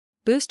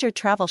Boost your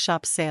travel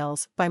shop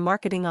sales by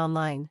marketing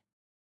online.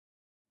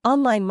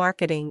 Online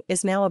marketing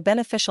is now a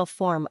beneficial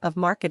form of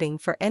marketing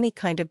for any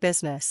kind of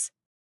business.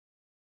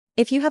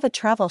 If you have a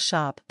travel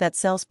shop that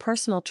sells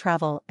personal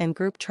travel and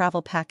group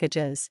travel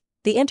packages,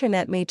 the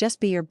internet may just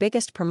be your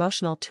biggest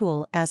promotional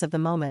tool as of the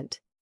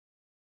moment.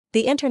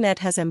 The internet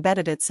has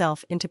embedded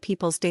itself into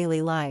people's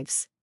daily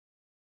lives.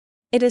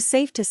 It is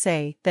safe to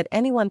say that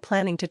anyone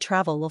planning to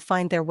travel will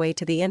find their way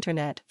to the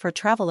internet for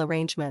travel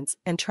arrangements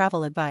and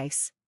travel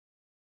advice.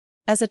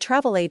 As a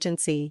travel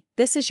agency,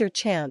 this is your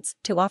chance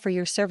to offer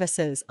your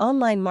services.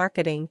 Online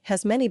marketing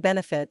has many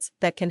benefits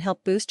that can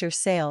help boost your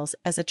sales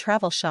as a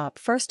travel shop.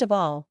 First of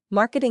all,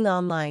 marketing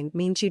online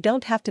means you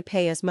don't have to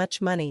pay as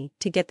much money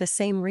to get the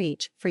same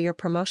reach for your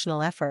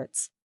promotional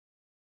efforts.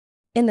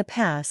 In the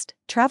past,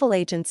 travel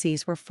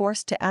agencies were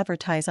forced to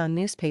advertise on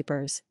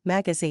newspapers,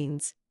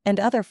 magazines, and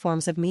other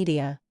forms of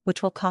media,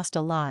 which will cost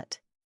a lot.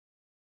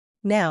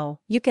 Now,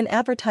 you can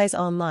advertise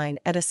online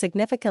at a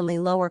significantly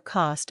lower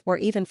cost or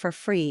even for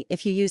free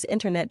if you use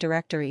internet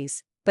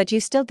directories, but you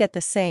still get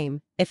the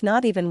same, if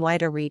not even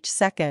wider reach.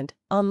 Second,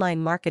 online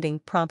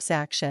marketing prompts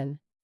action.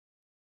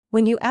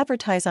 When you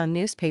advertise on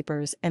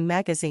newspapers and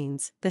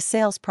magazines, the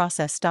sales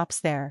process stops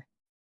there.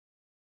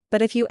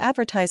 But if you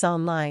advertise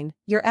online,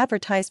 your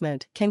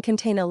advertisement can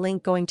contain a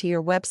link going to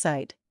your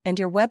website, and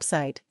your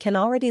website can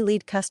already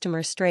lead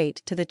customers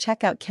straight to the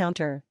checkout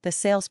counter. The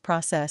sales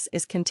process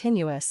is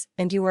continuous,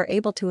 and you are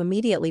able to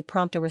immediately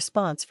prompt a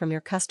response from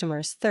your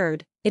customers.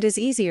 Third, it is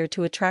easier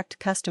to attract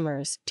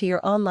customers to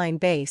your online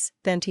base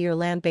than to your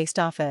land-based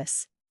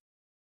office.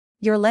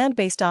 Your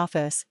land-based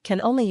office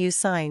can only use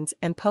signs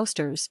and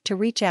posters to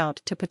reach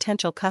out to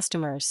potential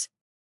customers.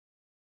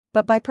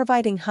 But by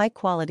providing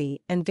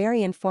high-quality and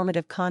very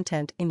informative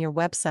content in your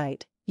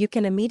website, you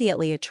can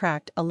immediately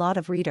attract a lot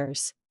of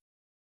readers.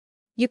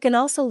 You can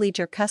also lead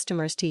your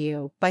customers to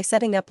you by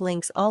setting up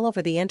links all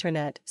over the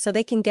internet so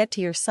they can get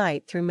to your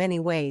site through many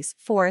ways.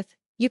 Fourth,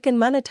 you can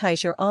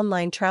monetize your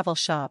online travel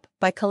shop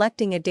by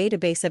collecting a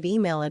database of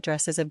email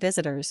addresses of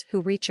visitors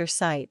who reach your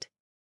site.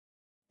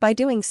 By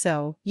doing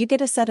so, you get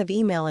a set of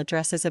email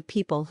addresses of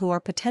people who are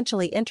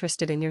potentially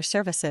interested in your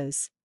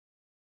services.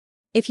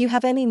 If you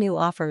have any new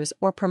offers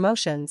or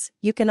promotions,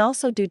 you can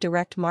also do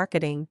direct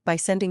marketing by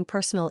sending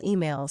personal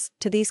emails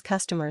to these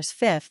customers.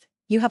 Fifth,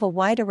 you have a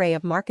wide array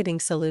of marketing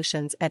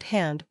solutions at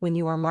hand when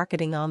you are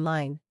marketing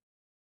online.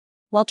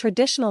 While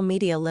traditional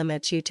media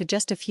limits you to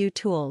just a few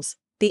tools,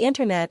 the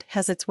internet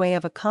has its way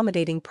of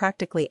accommodating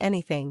practically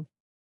anything.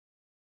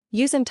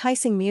 Use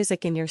enticing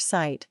music in your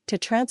site to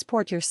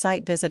transport your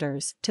site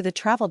visitors to the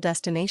travel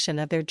destination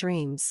of their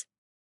dreams.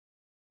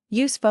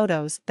 Use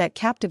photos that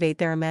captivate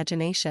their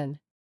imagination.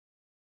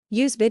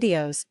 Use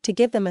videos to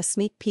give them a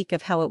sneak peek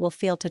of how it will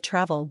feel to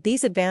travel.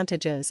 These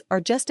advantages are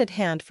just at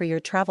hand for your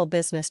travel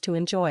business to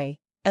enjoy,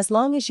 as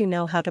long as you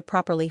know how to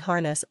properly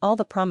harness all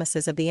the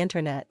promises of the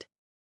internet.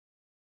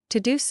 To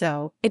do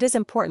so, it is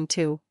important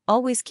to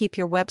always keep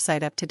your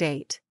website up to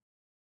date.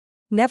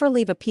 Never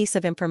leave a piece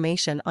of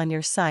information on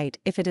your site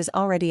if it is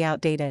already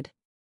outdated.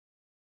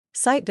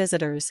 Site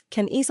visitors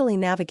can easily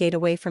navigate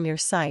away from your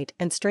site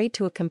and straight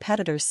to a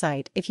competitor's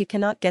site if you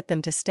cannot get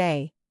them to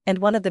stay. And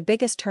one of the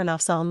biggest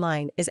turnoffs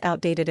online is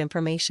outdated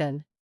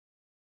information.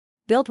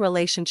 Build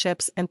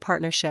relationships and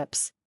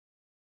partnerships.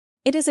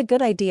 It is a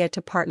good idea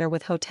to partner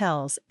with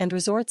hotels and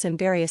resorts in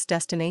various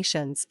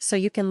destinations so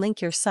you can link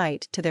your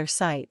site to their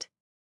site.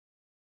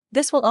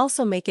 This will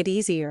also make it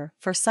easier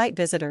for site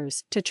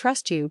visitors to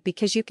trust you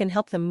because you can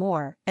help them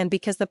more and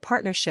because the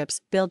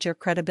partnerships build your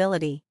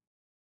credibility.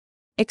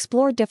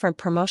 Explore different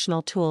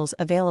promotional tools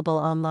available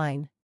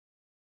online.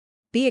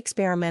 Be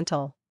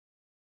experimental.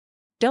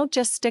 Don't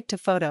just stick to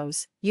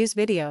photos, use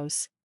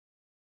videos.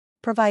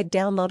 Provide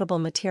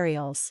downloadable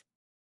materials.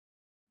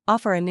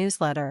 Offer a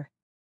newsletter.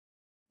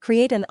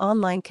 Create an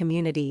online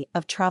community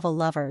of travel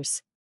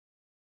lovers.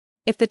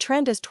 If the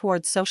trend is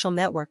towards social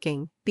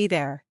networking, be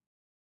there.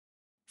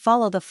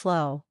 Follow the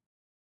flow.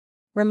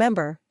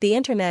 Remember, the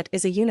internet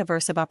is a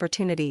universe of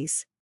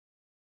opportunities.